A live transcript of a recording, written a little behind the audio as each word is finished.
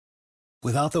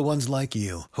Without the ones like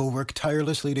you, who work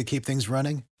tirelessly to keep things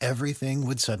running, everything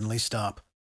would suddenly stop.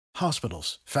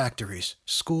 Hospitals, factories,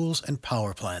 schools, and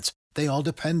power plants, they all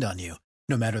depend on you.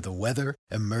 No matter the weather,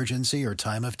 emergency, or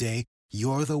time of day,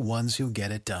 you're the ones who get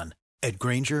it done. At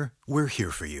Grainger, we're here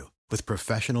for you with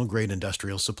professional-grade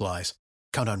industrial supplies.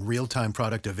 Count on real-time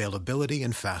product availability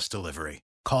and fast delivery.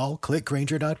 Call, click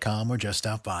Grainger.com, or just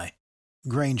stop by.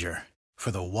 Grainger, for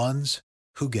the ones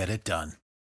who get it done.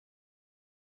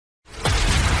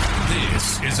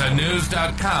 This is a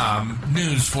News.com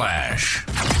news flash.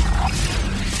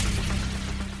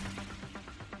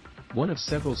 One of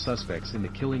several suspects in the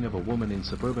killing of a woman in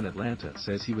suburban Atlanta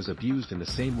says he was abused in the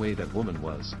same way that woman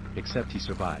was, except he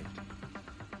survived.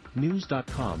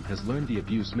 News.com has learned the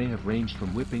abuse may have ranged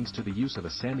from whippings to the use of a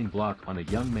sanding block on a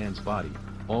young man's body,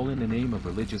 all in the name of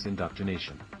religious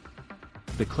indoctrination.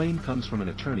 The claim comes from an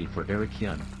attorney for Eric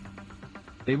Hyun.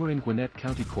 They were in Gwinnett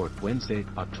County Court Wednesday,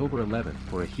 October 11th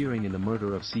for a hearing in the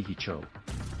murder of Sihi Cho.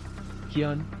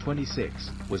 Hyun, 26,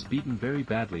 was beaten very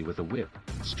badly with a whip,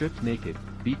 stripped naked,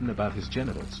 beaten about his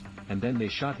genitals, and then they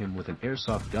shot him with an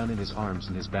airsoft gun in his arms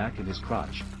and his back and his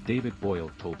crotch, David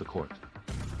Boyle told the court.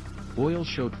 Boyle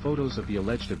showed photos of the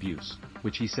alleged abuse,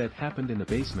 which he said happened in the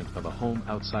basement of a home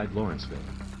outside Lawrenceville.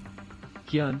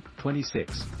 Hyun,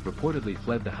 26, reportedly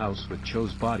fled the house with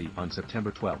Cho's body on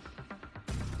September 12.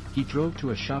 He drove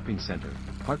to a shopping center,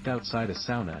 parked outside a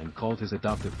sauna and called his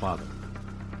adoptive father.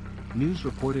 News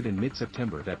reported in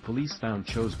mid-September that police found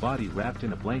Cho's body wrapped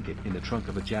in a blanket in the trunk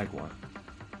of a Jaguar.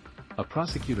 A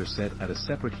prosecutor said at a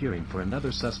separate hearing for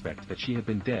another suspect that she had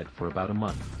been dead for about a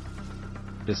month.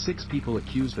 The 6 people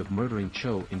accused of murdering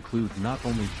Cho include not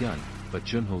only Hyun, but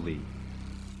Junho Lee.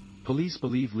 Police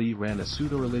believe Lee ran a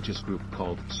pseudo-religious group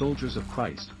called Soldiers of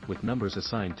Christ, with numbers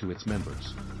assigned to its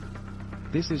members.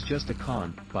 This is just a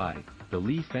con, by the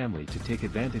Lee family to take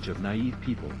advantage of naive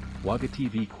people, Wagga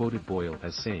TV quoted Boyle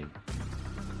as saying.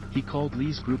 He called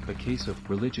Lee's group a case of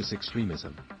religious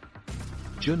extremism.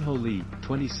 Junho Lee,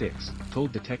 26,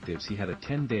 told detectives he had a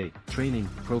 10-day training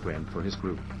program for his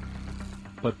group.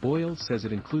 But Boyle says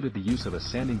it included the use of a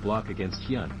sanding block against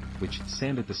Hyun, which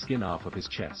sanded the skin off of his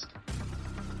chest.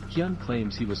 Hyun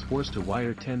claims he was forced to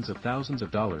wire tens of thousands of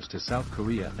dollars to South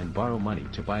Korea and borrow money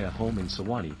to buy a home in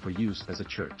Sewanee for use as a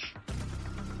church.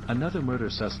 Another murder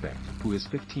suspect, who is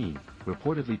 15,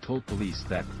 reportedly told police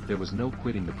that there was no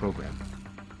quitting the program.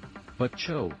 But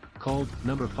Cho, called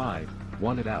Number 5,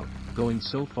 wanted out, going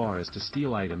so far as to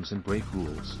steal items and break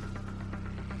rules.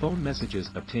 Phone messages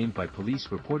obtained by police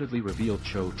reportedly revealed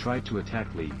Cho tried to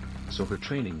attack Lee, so her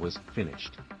training was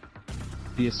finished.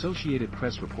 The Associated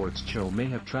Press reports Cho may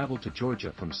have traveled to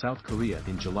Georgia from South Korea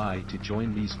in July to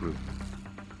join Lee's group.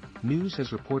 News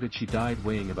has reported she died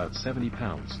weighing about 70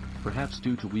 pounds, perhaps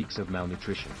due to weeks of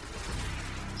malnutrition.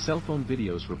 Cell phone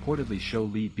videos reportedly show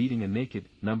Lee beating a naked,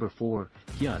 Number 4,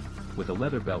 Hyun, with a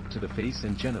leather belt to the face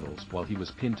and genitals while he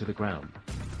was pinned to the ground.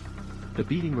 The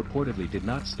beating reportedly did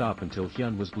not stop until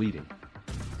Hyun was bleeding.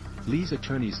 Lee's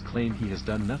attorneys claim he has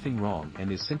done nothing wrong and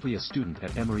is simply a student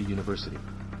at Emory University.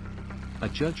 A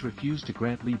judge refused to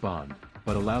grant Lee bond,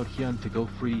 but allowed Hyun to go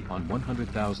free on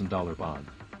 $100,000 bond.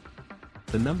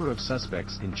 The number of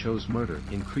suspects in Cho's murder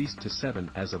increased to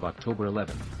 7 as of October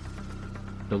 11.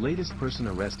 The latest person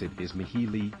arrested is Mihi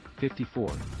Lee, 54,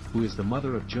 who is the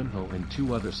mother of Junho and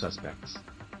 2 other suspects.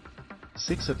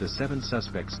 6 of the 7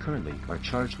 suspects currently are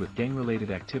charged with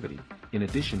gang-related activity, in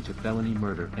addition to felony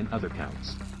murder and other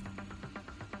counts.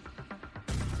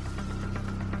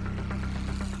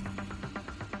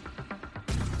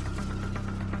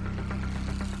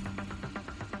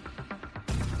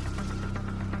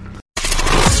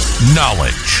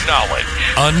 Knowledge.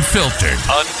 Unfiltered.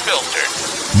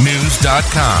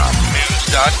 News.com.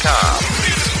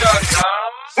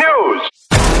 News.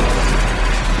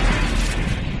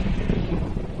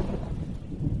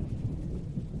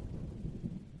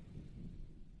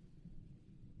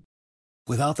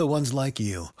 Without the ones like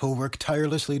you, who work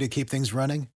tirelessly to keep things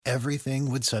running, everything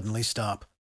would suddenly stop.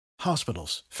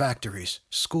 Hospitals, factories,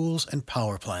 schools, and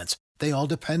power plants, they all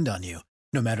depend on you.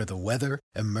 No matter the weather,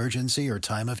 emergency, or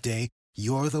time of day,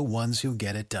 you're the ones who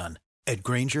get it done. At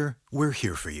Grainger, we're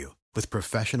here for you with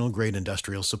professional-grade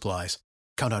industrial supplies.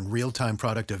 Count on real-time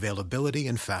product availability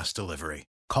and fast delivery.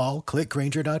 Call, click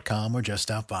Grainger.com, or just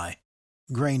stop by.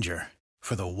 Grainger,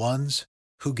 for the ones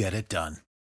who get it done.